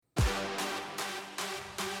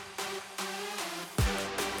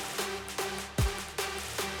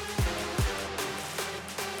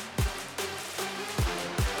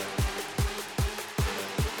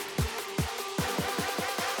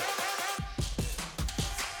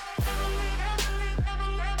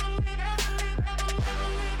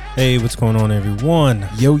Hey, what's going on, everyone?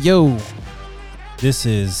 Yo. This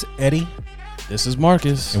is Eddie, This is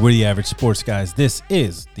Marcus. and we're the Average Sports Guys. This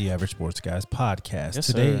is the Average Sports Guys podcast. Yes,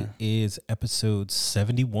 Today sir. is episode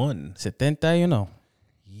 71. 71.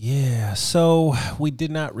 Yeah, so we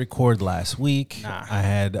did not record last week. Nah. I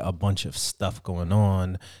had a bunch of stuff going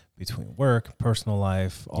on between work, personal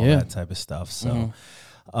life, all Yeah. that type of stuff. So,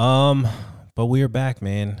 but we are back,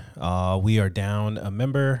 man. We are down a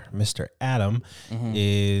member. Mr. Adam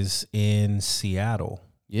is in Seattle.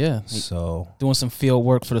 Yeah. So Doing some field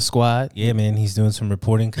work for the squad. yeah, man, he's doing some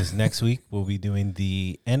reporting because next week we'll be doing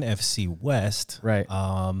the NFC West. Right.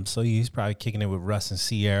 So he's probably kicking it with Russ and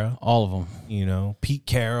Sierra. All of them. You know, Pete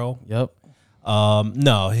Carroll. Yep.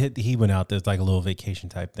 No, he went out there like a little vacation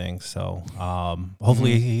type thing. So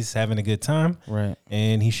hopefully he's having a good time. Right.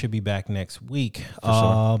 And he should be back next week.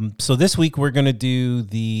 sure. So this week we're gonna do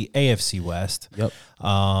the AFC West. Yep.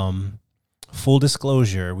 Full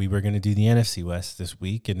disclosure, we were going to do the NFC West this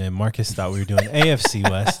week, and then Marcus thought we were doing AFC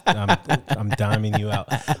West. I'm diming you out.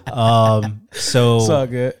 So It's all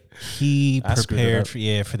good. he I screwed it prepared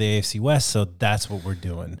up. for the AFC West, so that's what we're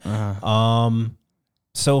doing. Uh-huh.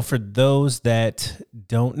 So for those that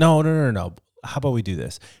don't, no. How about we do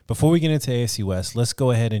this before we get into AFC West? Let's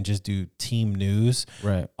go ahead and just do team news.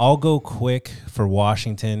 Right. I'll go quick for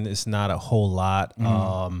Washington. It's not a whole lot.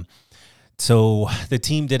 So the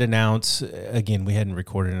team did announce, again, we hadn't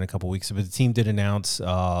recorded in a couple weeks, but the team did announce,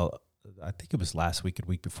 I think it was last week or the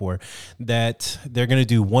week before, that they're going to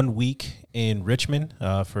do 1 week in Richmond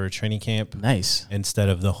for a training camp. Nice. Instead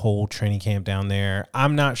of the whole training camp down there.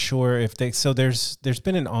 I'm not sure if there's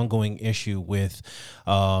been an ongoing issue with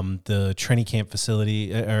the training camp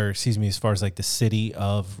facility, as far as like the city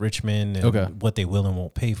of Richmond and what they will and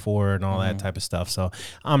won't pay for and all that type of stuff. So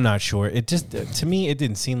I'm not sure. It just, to me, it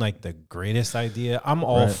didn't seem like the greatest idea. I'm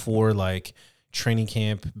all for like training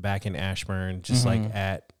camp back in Ashburn, just like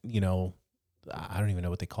at, I don't even know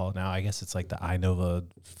what they call it now. I guess it's like the Inova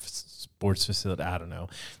sports facility. I don't know.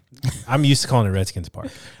 I'm used to calling it Redskins Park.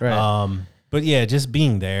 Right. But yeah, just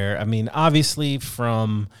being there. I mean, obviously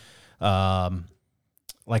from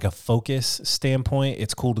like a focus standpoint,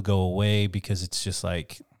 it's cool to go away because it's just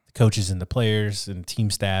like the coaches and the players and team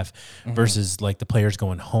staff versus like the players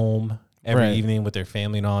going home every evening with their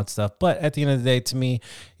family and all that stuff. But at the end of the day, to me,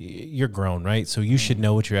 you're grown, right? So you should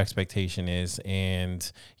know what your expectation is. And,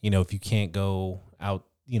 if you can't go out,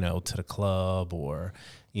 to the club or,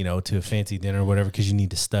 to a fancy dinner or whatever, because you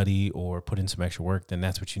need to study or put in some extra work, then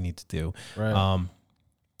that's what you need to do. Right.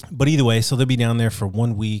 But either way, so they'll be down there for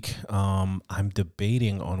 1 week. I'm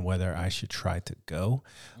debating on whether I should try to go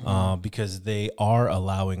because they are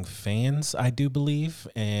allowing fans, I do believe.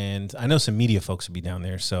 And I know some media folks will be down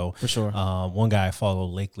there. So For sure. one guy I follow,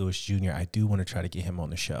 Lake Lewis Jr., I do want to try to get him on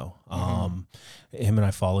the show. Him and I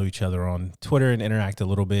follow each other on Twitter and interact a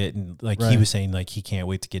little bit. And like he was saying, like he can't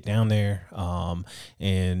wait to get down there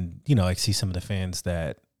and, like see some of the fans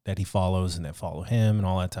that he follows and that follow him and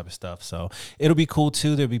all that type of stuff. So it'll be cool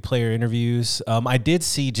too. There'll be player interviews. I did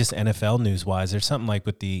see just NFL news wise, there's something like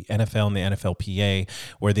with the NFL and the NFLPA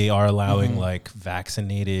where they are allowing like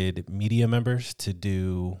vaccinated media members to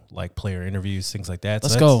do like player interviews, things like that.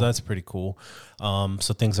 Let's so go. That's pretty cool.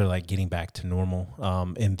 So things are like getting back to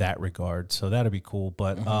normal in that regard. So that'll be cool.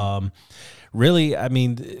 But really, I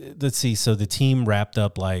mean, let's see. So the team wrapped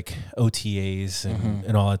up like OTAs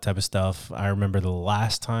and all that type of stuff. I remember the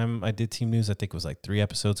last time I did team news, I think it was like 3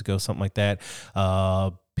 episodes ago, something like that.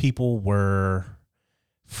 People were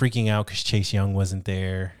freaking out because Chase Young wasn't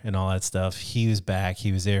there and all that stuff. He was back.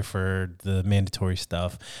 He was there for the mandatory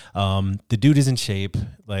stuff. The dude is in shape.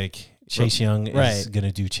 Like Chase Young is going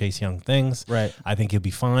to do Chase Young things. Right. I think he'll be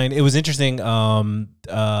fine. It was interesting. He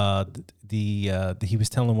was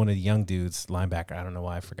telling one of the young dudes, linebacker, I don't know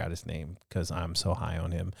why I forgot his name because I'm so high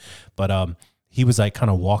on him, but he was like kind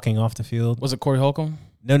of walking off the field. Was it Corey Holcomb?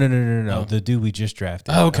 No. Oh. The dude we just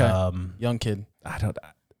drafted. Oh, okay. Young kid. I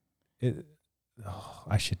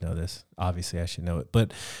should know this. Obviously, I should know it,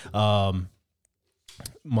 but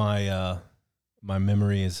my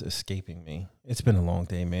memory is escaping me. It's been a long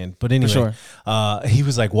day, man. But anyway, he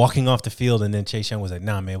was like walking off the field, and then Chase Young was like,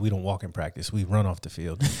 "Nah, man, we don't walk in practice. We run off the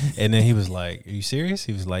field." And then he was like, "Are you serious?"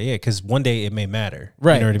 He was like, "Yeah, because one day it may matter."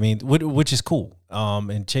 Right. You know what I mean? Which is cool.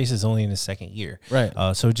 And Chase is only in his second year. Right.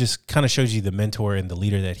 So it just kind of shows you the mentor and the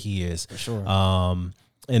leader that he is. For sure.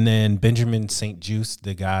 And then Benjamin St. Juste,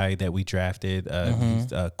 the guy that we drafted,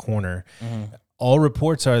 he's a corner. All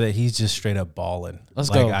reports are that he's just straight up balling.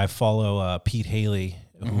 Let's go. I follow Pete Haley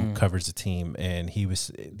who covers the team, and he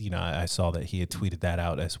was, I saw that he had tweeted that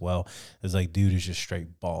out as well. It's like, dude is just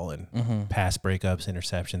straight balling, pass breakups,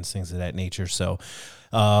 interceptions, things of that nature. So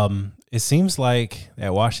it seems like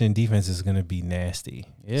that Washington defense is going to be nasty.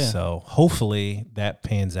 Yeah. So hopefully that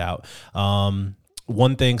pans out.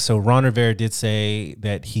 One thing, so Ron Rivera did say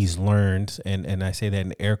that he's learned, and I say that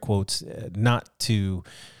in air quotes, not to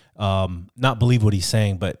not believe what he's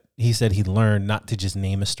saying, but he said he learned not to just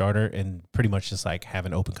name a starter and pretty much just like have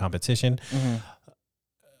an open competition.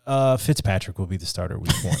 Fitzpatrick will be the starter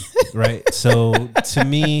week 1, right? So to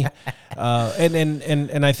me,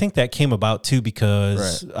 and I think that came about too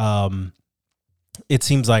because it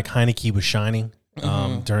seems like Heineke was shining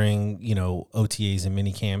during OTAs and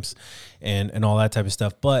mini camps and all that type of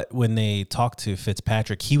stuff. But when they talked to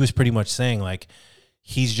Fitzpatrick, he was pretty much saying like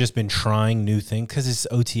he's just been trying new things because it's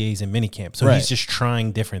OTAs and mini camp. So he's just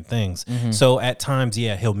trying different things. So at times,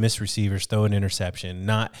 he'll miss receivers, throw an interception,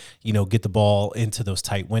 not, get the ball into those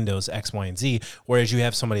tight windows, X, Y, and Z. Whereas you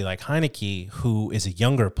have somebody like Heineke, who is a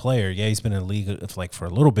younger player. Yeah, he's been in the league for a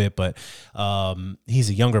little bit, but he's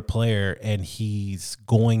a younger player and he's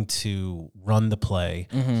going to run the play.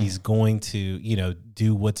 He's going to,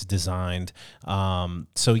 do what's designed.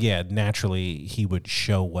 So naturally he would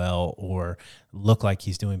show well or look like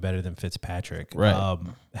he's doing better than Fitzpatrick. Right.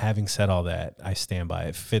 Having said all that, I stand by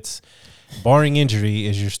it. Fitz, barring injury,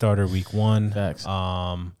 is your starter week 1. Facts.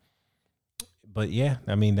 But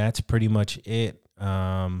that's pretty much it.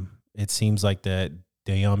 It seems like that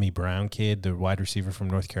De'Ami Brown kid, the wide receiver from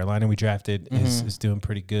North Carolina we drafted, is doing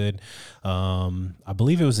pretty good. I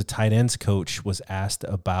believe it was a tight ends coach was asked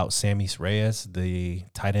about Samis Reyes, the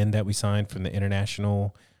tight end that we signed from the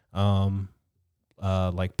international pool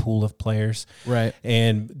of players. Right.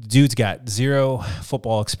 And dude's got 0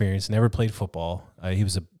 football experience, never played football. He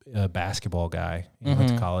was a basketball guy. He went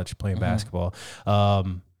to college playing basketball.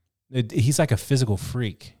 He's like a physical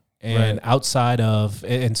freak. And outside of,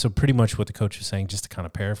 and so pretty much what the coach was saying, just to kind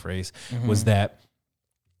of paraphrase, was that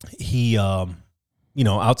he,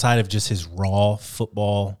 outside of just his raw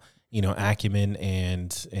football, acumen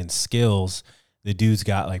and skills, the dude's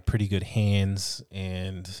got like pretty good hands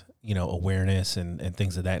and, awareness and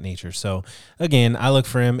things of that nature. So again, I look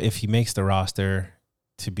for him if he makes the roster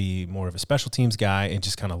to be more of a special teams guy and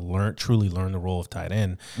just kind of truly learn the role of tight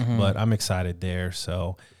end. But I'm excited there.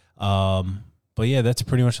 So, but yeah, that's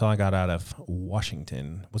pretty much all I got out of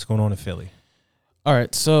Washington. What's going on in Philly? All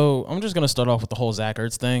right, so I'm just going to start off with the whole Zach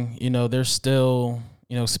Ertz thing. There's still,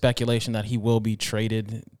 speculation that he will be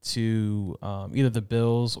traded to either the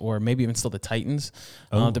Bills or maybe even still the Titans,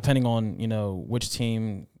 depending on, which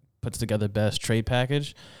team puts together the best trade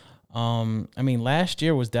package. Last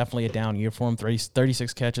year was definitely a down year for him,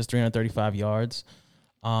 36 catches, 335 yards.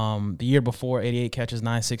 The year before, 88 catches,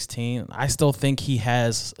 916. I still think he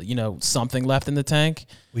has, something left in the tank.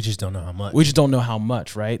 We just don't know how much. We just don't know how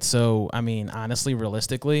much, right? So, honestly,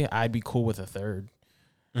 realistically, I'd be cool with a third.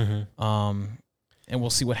 And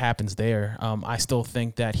we'll see what happens there. I still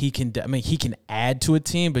think that he can he can add to a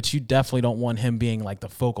team, but you definitely don't want him being like the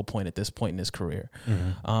focal point at this point in his career.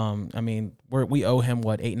 We owe him,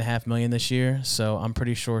 $8.5 million this year? So I'm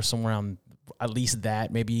pretty sure somewhere around at least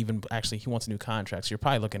that, maybe even actually he wants a new contract. So you're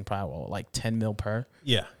probably looking like 10 mil per.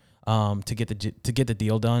 Yeah. To get the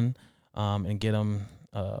deal done, and get him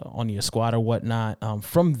on your squad or whatnot.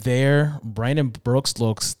 From there, Brandon Brooks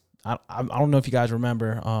looks. I don't know if you guys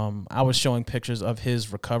remember. I was showing pictures of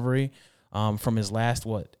his recovery from his last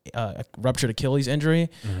ruptured Achilles injury.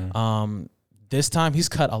 This time he's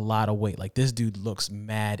cut a lot of weight. Like, this dude looks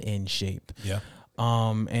mad in shape. Yeah.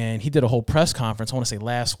 And he did a whole press conference, I want to say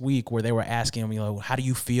last week, where they were asking him, how do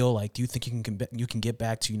you feel? Like, do you think you can get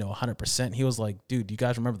back to, 100%? He was like, dude, do you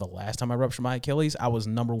guys remember the last time I ruptured my Achilles? I was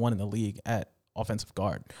number 1 in the league at offensive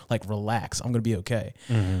guard. Like, relax. I'm going to be okay.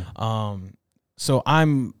 So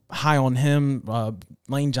I'm high on him.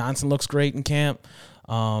 Lane Johnson looks great in camp.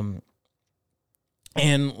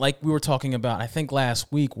 And like we were talking about, I think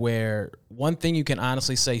last week, where one thing you can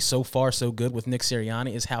honestly say so far so good with Nick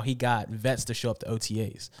Sirianni is how he got vets to show up to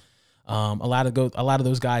OTAs. A lot of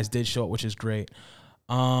those guys did show up, which is great.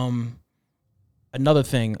 Another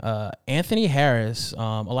thing, Anthony Harris,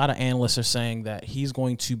 a lot of analysts are saying that he's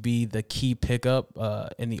going to be the key pickup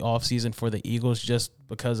in the offseason for the Eagles just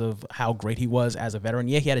because of how great he was as a veteran.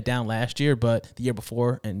 Yeah, he had it down last year, but the year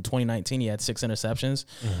before, in 2019, he had 6 interceptions.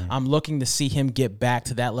 I'm looking to see him get back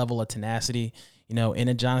to that level of tenacity, in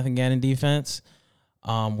a Jonathan Gannon defense.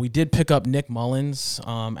 We did pick up Nick Mullins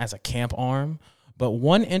as a camp arm, but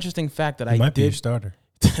one interesting fact that he might be a starter.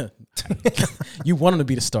 You want him to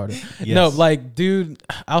be the starter. Yes. No, dude,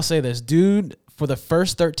 I'll say this. Dude, for the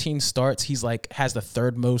first 13 starts, he's has the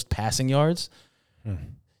third most passing yards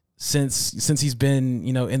since he's been,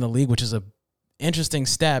 in the league, which is a interesting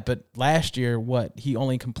stat. But last year, he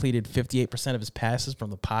only completed 58% of his passes from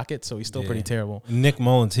the pocket, so he's still pretty terrible. Nick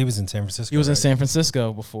Mullins, he was in San Francisco. He was in San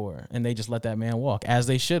Francisco before, and they just let that man walk, as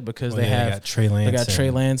they should, because they got Trey Lance. They got Trey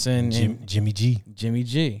Lance and Jimmy G. Jimmy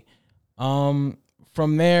G.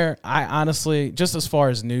 From there, I honestly, just as far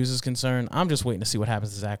as news is concerned, I'm just waiting to see what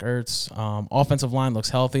happens to Zach Ertz. Offensive line looks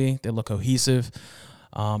healthy. They look cohesive.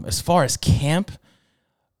 As far as camp,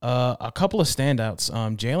 a couple of standouts.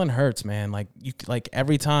 Jalen Hurts, man,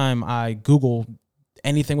 every time I Google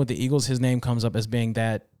anything with the Eagles, his name comes up as being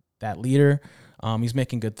that leader. He's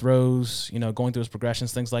making good throws, going through his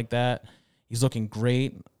progressions, things like that. He's looking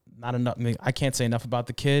great. Not enough. I can't say enough about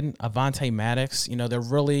the kid. Avonte Maddox, they're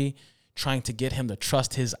really trying to get him to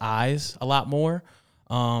trust his eyes a lot more,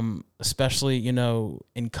 especially,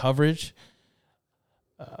 in coverage.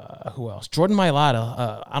 Who else? Jordan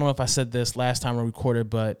Mailata. I don't know if I said this last time we recorded,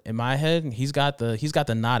 but in my head, he's got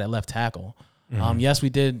the nod at left tackle. Yes, we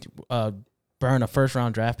did burn a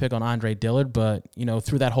first-round draft pick on Andre Dillard, but,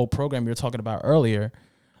 through that whole program you were talking about earlier,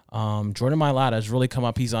 Jordan Mailata has really come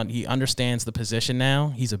up. He understands the position now.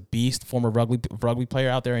 He's a beast, former rugby player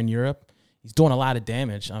out there in Europe. He's doing a lot of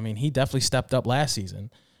damage. I mean, he definitely stepped up last season.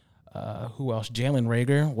 Who else? Jalen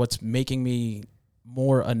Reagor. What's making me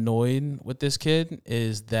more annoyed with this kid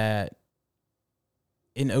is that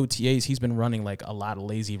in OTAs, he's been running a lot of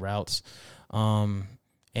lazy routes.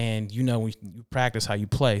 And you practice how you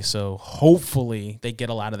play. So hopefully they get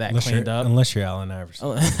a lot of that cleaned up. Unless you're Allen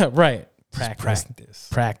Iverson. Right.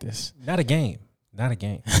 Practice. Not a game.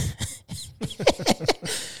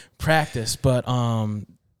 Practice. But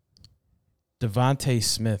Devontae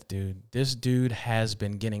Smith, dude. This dude has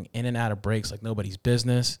been getting in and out of breaks like nobody's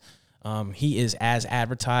business. He is as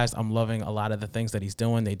advertised. I'm loving a lot of the things that he's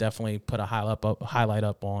doing. They definitely put a highlight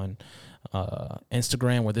up on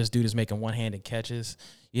Instagram where this dude is making one-handed catches.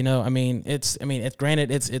 Granted it's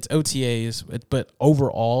OTAs, but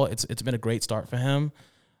overall it's been a great start for him.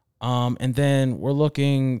 And then we're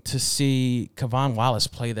looking to see Kevon Wallace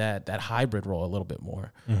play that hybrid role a little bit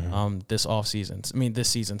more this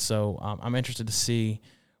season. So I'm interested to see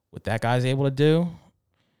what that guy's able to do.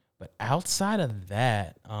 But outside of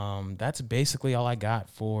that, that's basically all I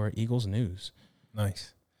got for Eagles news.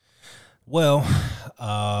 Nice. Well,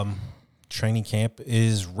 training camp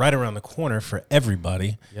is right around the corner for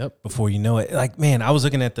everybody. Yep. Before you know it. I was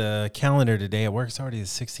looking at the calendar today at work. It's already the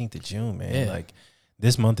 16th of June, man. Yeah.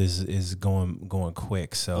 This month is going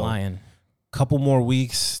quick. So flying. Couple more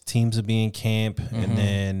weeks, teams will be in camp, and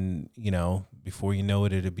then before you know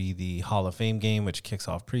it, it'll be the Hall of Fame game, which kicks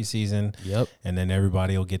off preseason. Yep. And then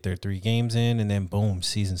everybody will get their 3 games in, and then boom,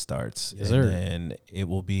 season starts. Yes, sir. And it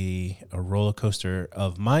will be a roller coaster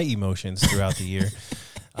of my emotions throughout the year.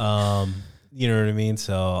 You know what I mean?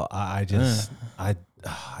 So I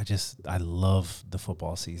love the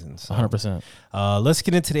football season. So 100%. Let's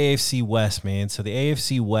get into the AFC West, man. So the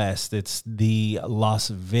AFC West, it's the Las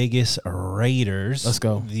Vegas Raiders. Let's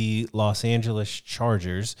go. The Los Angeles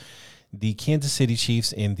Chargers, the Kansas City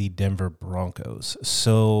Chiefs, and the Denver Broncos.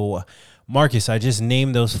 So, Marcus, I just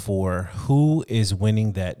named those 4. Who is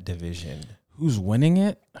winning that division? Who's winning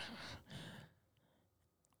it?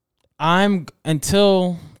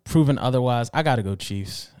 Until proven otherwise, I got to go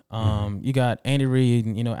Chiefs. You got Andy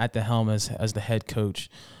Reid, at the helm as the head coach.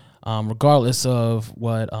 Regardless of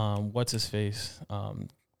what's his face,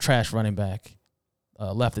 trash running back,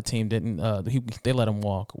 left the team. They let him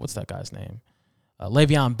walk. What's that guy's name?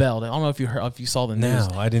 Le'Veon Bell. I don't know if you saw the news.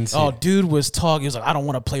 No, I didn't see. Oh, dude was talking. He was like, I don't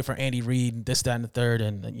want to play for Andy Reid, this, that, and the third,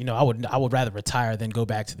 and I would rather retire than go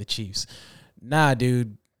back to the Chiefs. Nah,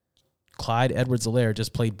 dude. Clyde Edwards-Helaire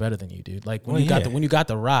just played better than you, dude. When you got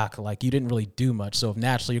the rock, you didn't really do much. So if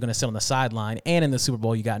naturally you're gonna sit on the sideline, and in the Super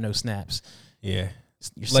Bowl you got no snaps. Yeah,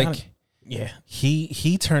 yeah.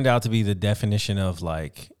 He turned out to be the definition of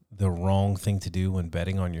the wrong thing to do when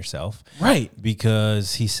betting on yourself, right?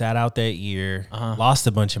 Because he sat out that year, lost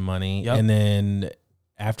a bunch of money, and then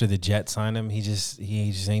after the Jets signed him, he just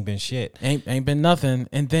ain't been shit. Ain't been nothing.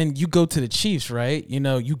 And then you go to the Chiefs, right?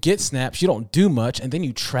 You get snaps, you don't do much, and then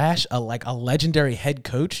you trash a legendary head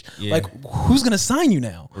coach. Yeah. Who's gonna sign you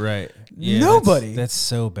now? Right. Yeah, nobody. That's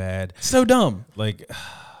so bad. So dumb.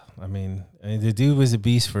 The dude was a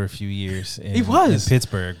beast for a few years. He was in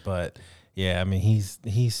Pittsburgh, but yeah,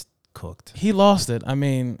 he's cooked. He lost it. I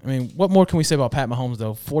mean, what more can we say about Pat Mahomes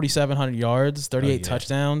though? 4,700 yards, 38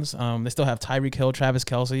 touchdowns. They still have Tyreek Hill, Travis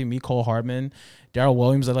Kelce, Mecole Hardman, Darrell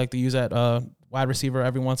Williams. I like to use that wide receiver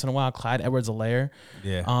every once in a while. Clyde Edwards-Helaire.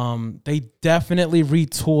 Yeah. They definitely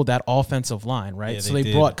retooled that offensive line, right? Yeah, so they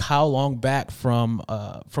they did. brought Kyle Long back from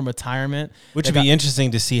retirement, Which would be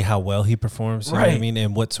interesting to see how well he performs. You know what I Right. mean?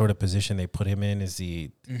 And what sort of position they put him in. Is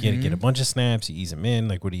he get a bunch of snaps? You ease him in?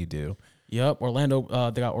 Like, what do you do? Yep,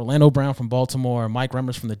 Orlando. They got Orlando Brown from Baltimore, Mike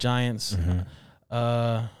Remmers from the Giants.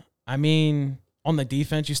 I mean, on the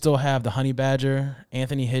defense, you still have the Honey Badger,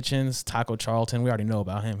 Anthony Hitchens, Taco Charlton. We already know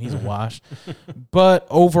about him; he's a wash. But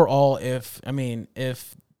overall, if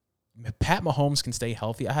Pat Mahomes can stay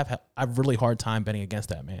healthy, I have a really hard time betting against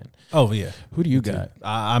that man. Oh, yeah. Who do you got?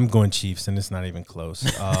 I'm going Chiefs, and it's not even close.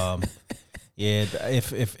 Yeah,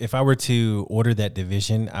 if I were to order that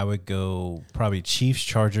division, I would go probably Chiefs,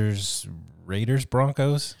 Chargers, Raiders,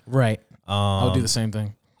 Broncos. Right. I'll do the same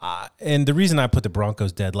thing. And the reason I put the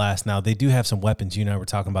Broncos dead last, now they do have some weapons. You and I were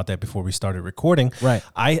talking about that before we started recording. Right.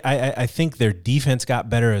 I think their defense got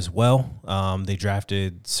better as well. They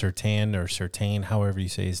drafted Surtain, however you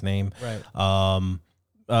say his name.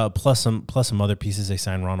 Right. Plus some other pieces. They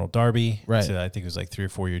signed Ronald Darby. Right. So I think it was like 3 or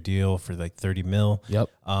 4 year deal for like $30 million. Yep.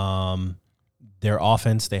 Their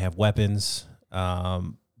offense, they have weapons.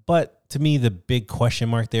 But to me, the big question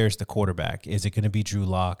mark there is the quarterback. Is it going to be Drew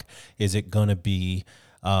Lock? Is it going to be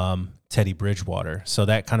Teddy Bridgewater? So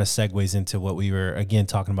that kind of segues into what we were, again,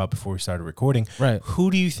 talking about before we started recording. Right. Who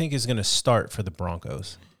do you think is going to start for the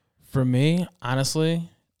Broncos? For me, honestly,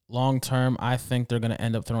 long term, I think they're going to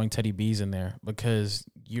end up throwing Teddy B's in there because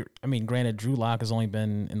granted, Drew Lock has only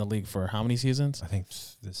been in the league for how many seasons? I think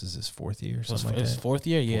this is his 4th year or something like His that. 4th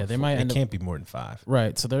year? Yeah, they might It end up. can't be more than 5.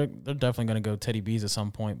 Right, so they're definitely going to go Teddy B's at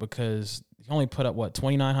some point because he only put up,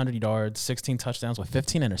 2,900 yards, 16 touchdowns with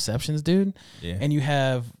 15 interceptions, dude? Yeah. And you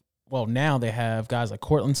have, now they have guys like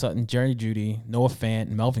Cortland Sutton, Jerry Jeudy, Noah Fant,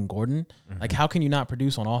 and Melvin Gordon. Like, how can you not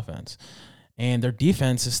produce on offense? And their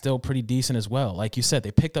defense is still pretty decent as well. Like you said,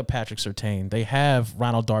 they picked up Patrick Surtain. They have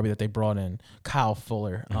Ronald Darby that they brought in, Kyle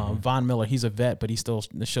Fuller, Von Miller. He's a vet, but he still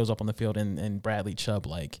shows up on the field, and Bradley Chubb.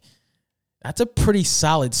 Like, that's a pretty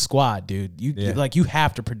solid squad, dude. You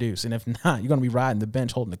have to produce, and if not, you're gonna be riding the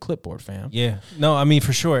bench holding the clipboard, fam. Yeah, no, I mean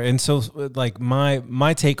for sure. And so, like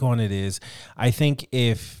my take on it is, I think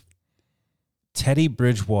if Teddy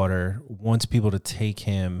Bridgewater wants people to take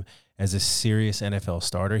him as a serious NFL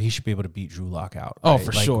starter, he should be able to beat Drew Lock out. Oh, right?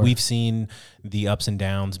 for like, sure. We've seen the ups and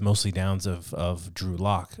downs, mostly downs of Drew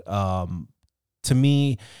Lock. To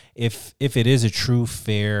me, if it is a true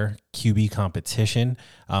fair QB competition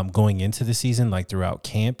going into the season, like throughout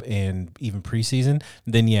camp and even preseason,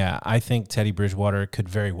 then yeah, I think Teddy Bridgewater could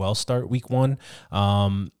very well start week 1.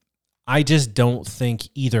 I just don't think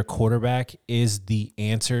either quarterback is the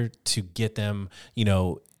answer to get them,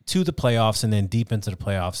 to the playoffs and then deep into the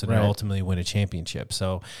playoffs and then ultimately win a championship.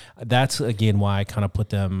 So that's, again, why I kind of put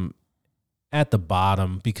them at the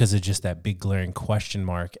bottom, because of just that big glaring question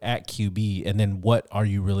mark at QB. And then what are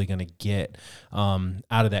you really going to get out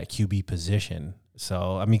of that QB position?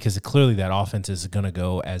 So, I mean, because clearly that offense is going to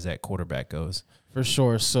go as that quarterback goes. For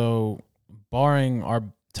sure. So, barring our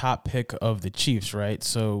top pick of the Chiefs, right?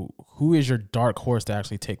 So, who is your dark horse to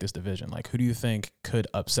actually take this division? Like, who do you think could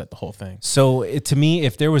upset the whole thing? So, to me,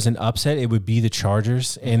 if there was an upset, it would be the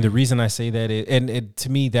Chargers. And the reason I say that, to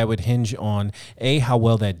me, that would hinge on, how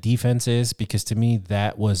well that defense is, because to me,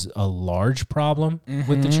 that was a large problem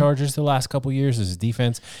with the Chargers the last couple of years, is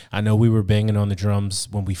defense. I know we were banging on the drums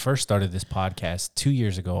when we first started this podcast 2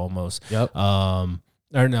 years ago almost. Yep. Or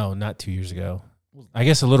no, not 2 years ago. I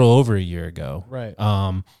guess a little over a year ago. Right.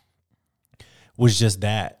 Was just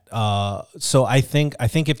that. So I think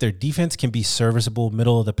if their defense can be serviceable,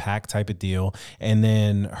 middle of the pack type of deal, and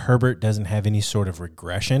then Herbert doesn't have any sort of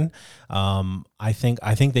regression, I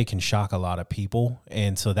think they can shock a lot of people,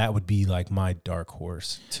 and so that would be like my dark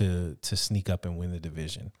horse to sneak up and win the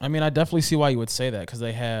division. I mean, I definitely see why you would say that, because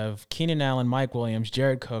they have Keenan Allen, Mike Williams,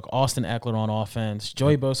 Jared Cook, Austin Eckler on offense,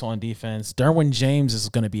 Joey Bosa on defense. Derwin James is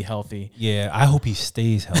going to be healthy. Yeah, I hope he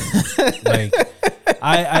stays healthy. Like,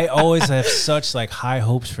 I always have such like high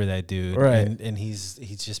hopes for that dude, right? And he's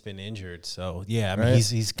just been injured, so yeah, I mean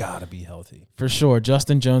he's got to be healthy for sure.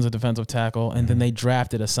 Justin Jones, a defensive tackle, and then they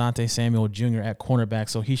drafted Asante Samuel Jr. at cornerback,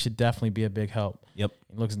 so he should definitely be a big help. Yep,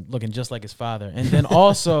 looking just like his father, and then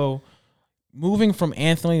also moving from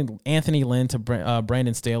Anthony Lynn to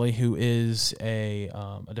Brandon Staley, who is a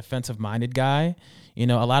defensive-minded guy. A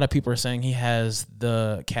lot of people are saying he has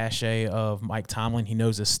the cachet of Mike Tomlin. He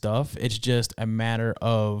knows his stuff. It's just a matter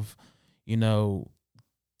of,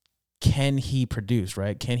 can he produce,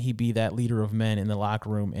 right? Can he be that leader of men in the locker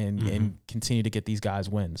room and continue to get these guys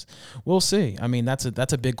wins? We'll see. I mean, that's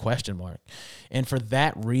a big question mark. And for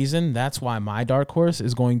that reason, that's why my dark horse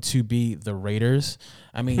is going to be the Raiders.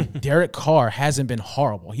 I mean, Derek Carr hasn't been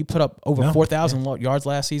horrible. He put up over 4,000 yards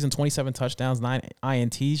last season, 27 touchdowns, 9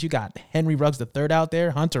 INTs. You got Henry Ruggs III out there,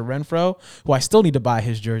 Hunter Renfrow, who I still need to buy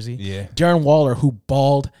his jersey. Yeah. Darren Waller, who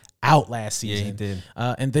balled out last season. Yeah, he did.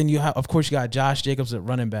 And then you got Josh Jacobs at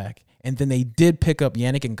running back. And then they did pick up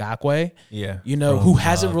Yannick Ngakoue, who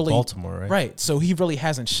hasn't really Baltimore, right? Right. So he really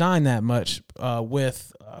hasn't shined that much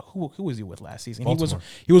with who was he with last season? Baltimore.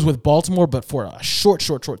 He was with Baltimore, but for a short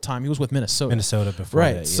time, he was with Minnesota. Minnesota before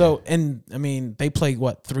right. that, yeah. So and I mean they play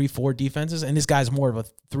 3-4 defenses, and this guy's more of a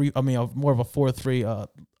 4-3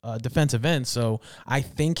 defensive end. So I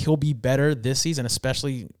think he'll be better this season,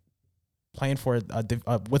 especially playing for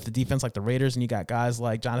with the defense like the Raiders, and you got guys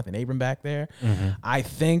like Jonathan Abram back there. I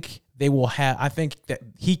think they will have. I think that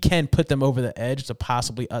he can put them over the edge to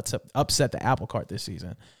possibly upset the apple cart this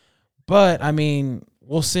season. But I mean,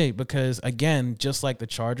 we'll see, because again, just like the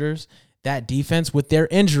Chargers, that defense with their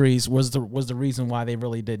injuries was the reason why they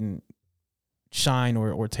really didn't shine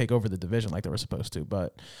or take over the division like they were supposed to.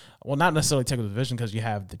 But not necessarily take over the division because you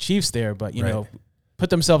have the Chiefs there, but you know, put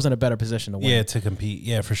themselves in a better position to win. Yeah, to compete.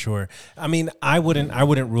 Yeah, for sure. I mean, I wouldn't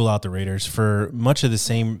rule out the Raiders for much of the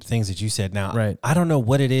same things that you said. Now, I don't know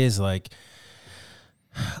what it is. Like,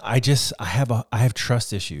 I have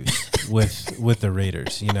trust issues with the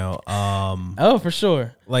Raiders. You know. Oh, for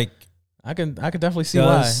sure. Like, I can definitely see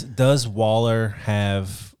why. Does Waller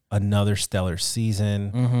have another stellar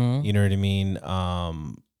season? You know what I mean?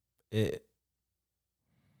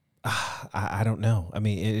 I don't know. I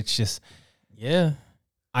mean, it's just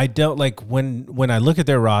I don't like when I look at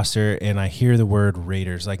their roster and I hear the word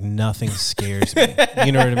Raiders, like nothing scares me.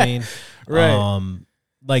 You know what I mean? Right.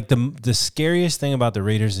 Like the scariest thing about the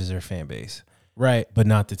Raiders is their fan base. Right. But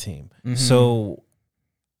not the team. So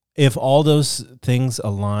if all those things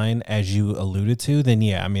align as you alluded to, then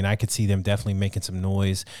yeah, I mean, I could see them definitely making some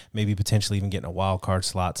noise, maybe potentially even getting a wild card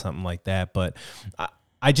slot, something like that. But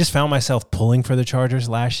I just found myself pulling for the Chargers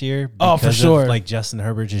last year because for sure. of, like, Justin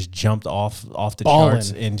Herbert just jumped off the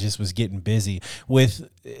charts and just was getting busy with,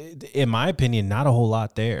 in my opinion, not a whole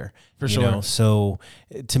lot there. For sure. Know? So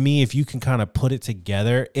to me, if you can kind of put it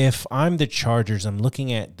together, if I'm the Chargers, I'm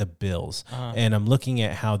looking at the Bills and I'm looking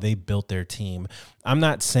at how they built their team. I'm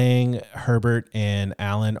not saying Herbert and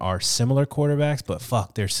Allen are similar quarterbacks, but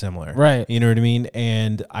fuck, they're similar. Right. You know what I mean?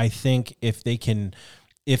 And I think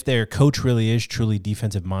if their coach really is truly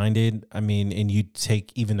defensive minded, I mean, and you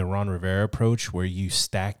take even the Ron Rivera approach where you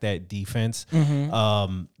stack that defense,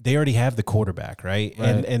 they already have the quarterback, right?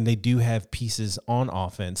 And they do have pieces on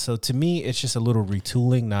offense. So to me, it's just a little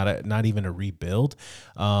retooling, not even a rebuild.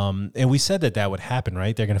 And we said that would happen,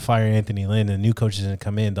 right? They're going to fire Anthony Lynn, and the new coach is going to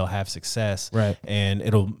come in, they'll have success, right? And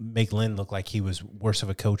it'll make Lynn look like he was worse of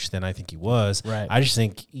a coach than I think he was. Right. I just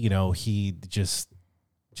think, he just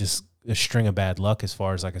a string of bad luck as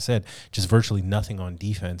far as, like I said, just virtually nothing on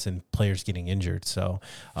defense and players getting injured. So,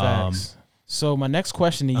 so my next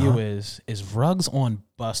question to you is Ruggs on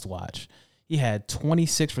bust watch? He had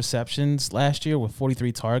 26 receptions last year with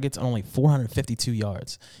 43 targets and only 452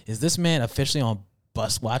 yards. Is this man officially on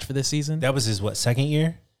bust watch for this season? That was his second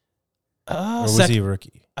year? Or was he a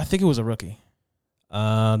rookie? I think it was a rookie.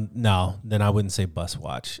 No, then I wouldn't say bus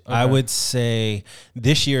watch. Okay. I would say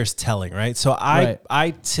this year is telling, right? So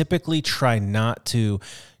I typically try not to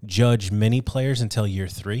judge many players until year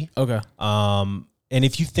 3. Okay. And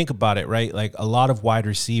if you think about it, right, like a lot of wide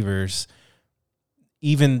receivers,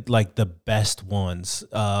 even like the best ones,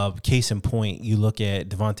 case in point, you look at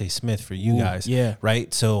Devontae Smith for you guys,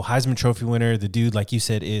 right? So Heisman Trophy winner, the dude, like you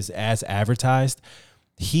said, is as advertised.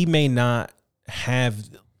 He may not have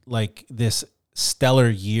like this stellar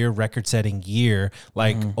year, record-setting year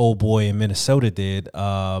like old boy in Minnesota did.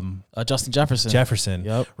 Justin Jefferson.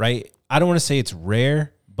 Yep. Right? I don't want to say it's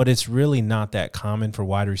rare, but it's really not that common for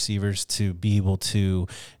wide receivers to be able to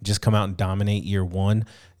just come out and dominate year 1.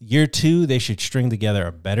 Year 2, they should string together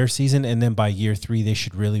a better season, and then by year 3, they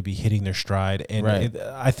should really be hitting their stride. And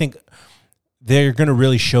I think they're going to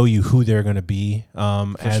really show you who they're going to be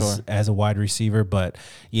as a wide receiver. But,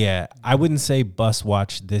 yeah, I wouldn't say bust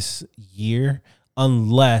watch this year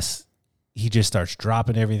unless he just starts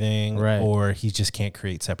dropping everything or he just can't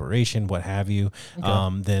create separation, what have you.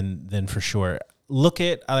 Okay. Then for sure. Look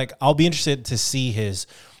at, like, I'll be interested to see his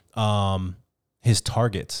his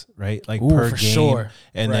targets, right? Like Ooh, per for game. sure.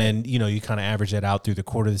 And Right. then, you kind of average that out through the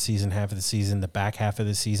quarter of the season, half of the season, the back half of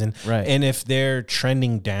the season. Right. And if they're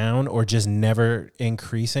trending down or just never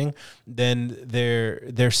increasing, then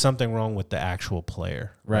there's something wrong with the actual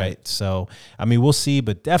player. Right. So, I mean, we'll see,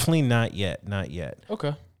 but definitely not yet. Not yet.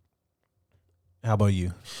 Okay. How about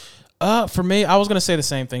you? For me, I was gonna say the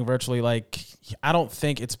same thing virtually. Like, I don't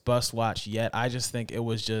think it's bust watch yet. I just think it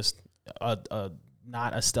was just a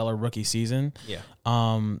not a stellar rookie season. Yeah.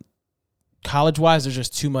 College wise, there's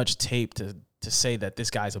just too much tape to say that this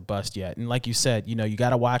guy's a bust yet. And like you said, you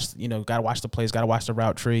gotta watch, gotta watch the plays, gotta watch the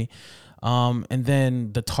route tree. And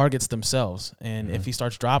then the targets themselves. And if he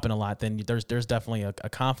starts dropping a lot, then there's definitely a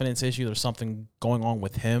confidence issue. There's something going on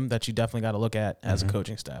with him that you definitely got to look at as a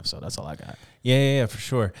coaching staff. So that's all I got. Yeah, for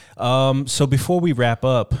sure. So before we wrap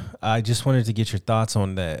up, I just wanted to get your thoughts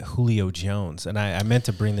on the Julio Jones. And I meant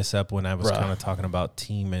to bring this up when I was kind of talking about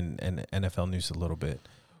team and NFL news a little bit.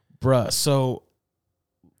 Bruh, so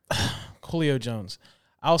Julio Jones,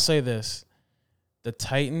 I'll say this. The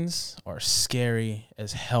Titans are scary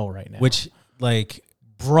as hell right now. Which, like,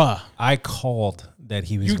 bruh, I called that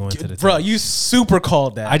he was going to the Titans. Bruh, you super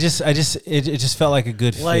called that. It just felt like a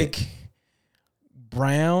good fit. Like,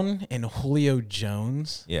 Brown and Julio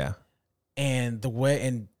Jones. Yeah. And the way,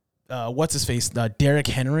 and what's his face? Derrick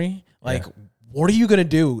Henry. Like, what are you going to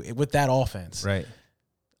do with that offense? Right.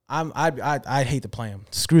 I'd hate to play him.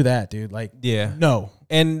 Screw that, dude. Like, yeah. No.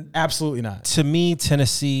 And absolutely not. To me,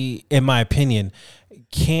 Tennessee, in my opinion,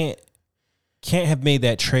 can't have made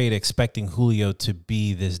that trade expecting Julio to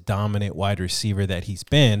be this dominant wide receiver that he's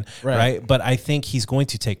been, right? But I think he's going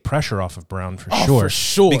to take pressure off of Brown for sure. For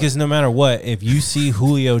sure. Because no matter what, if you see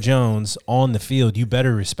Julio Jones on the field, you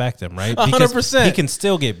better respect him, right? Because 100%. he can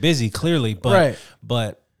still get busy, clearly,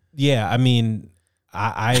 but yeah, I mean,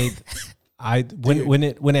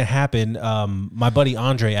 when it happened, my buddy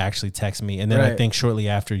Andre actually texted me, and then I think shortly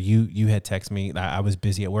after you had texted me. I was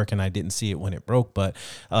busy at work and I didn't see it when it broke, but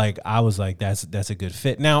like I was like, that's a good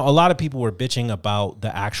fit. Now, a lot of people were bitching about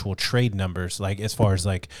the actual trade numbers, like as far as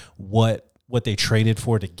like what they traded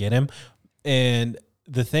for to get him, and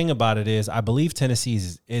the thing about it is, I believe Tennessee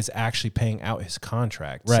is actually paying out his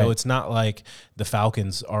contract. Right. So it's not like the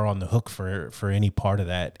Falcons are on the hook for any part of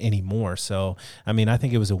that anymore. So, I mean, I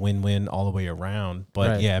think it was a win-win all the way around.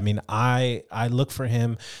 But, yeah, I mean, I look for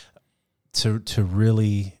him to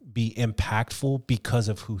really be impactful because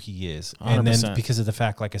of who he is. 100%. And then because of the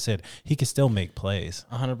fact, like I said, he can still make plays.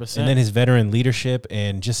 100%. And then his veteran leadership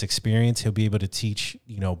and just experience, he'll be able to teach,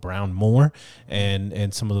 Brown more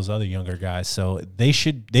and some of those other younger guys. So they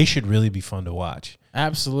should really be fun to watch.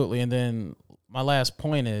 Absolutely. And then my last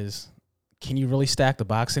point is, can you really stack the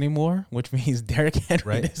box anymore? Which means Derrick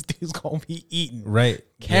Henry, this dude's going to be eating. Right.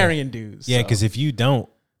 Carrying dudes. Yeah, because if you don't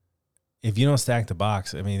stack the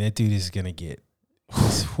box, I mean, that dude is going to get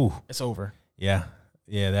it's over. Yeah,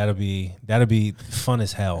 that'll be fun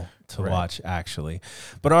as hell to watch, actually.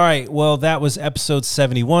 But all right, well, that was episode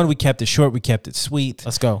 71. We kept it short, we kept it sweet.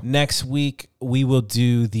 Let's go. Next week we will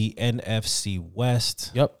do the NFC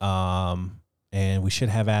West. Yep. And we should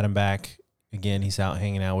have Adam back again. He's out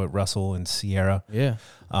hanging out with Russell and Sierra. Yeah.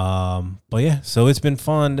 But yeah, so it's been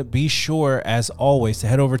fun. Be sure, as always, to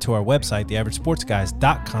head over to our website,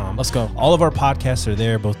 theaveragesportsguys.com. Let's go. All of our podcasts are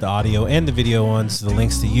there, both the audio and the video ones, the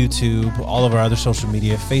links to YouTube, all of our other social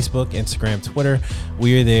media, Facebook, Instagram, Twitter.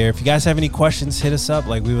 We are there. If you guys have any questions, hit us up.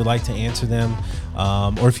 Like, we would like to answer them.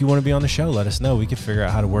 Or if you want to be on the show, let us know. We can figure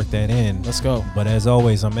out how to work that in. Let's go. But as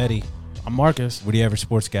always, I'm Eddie. I'm Marcus. We're the Average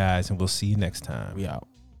Sports Guys, and we'll see you next time. We out.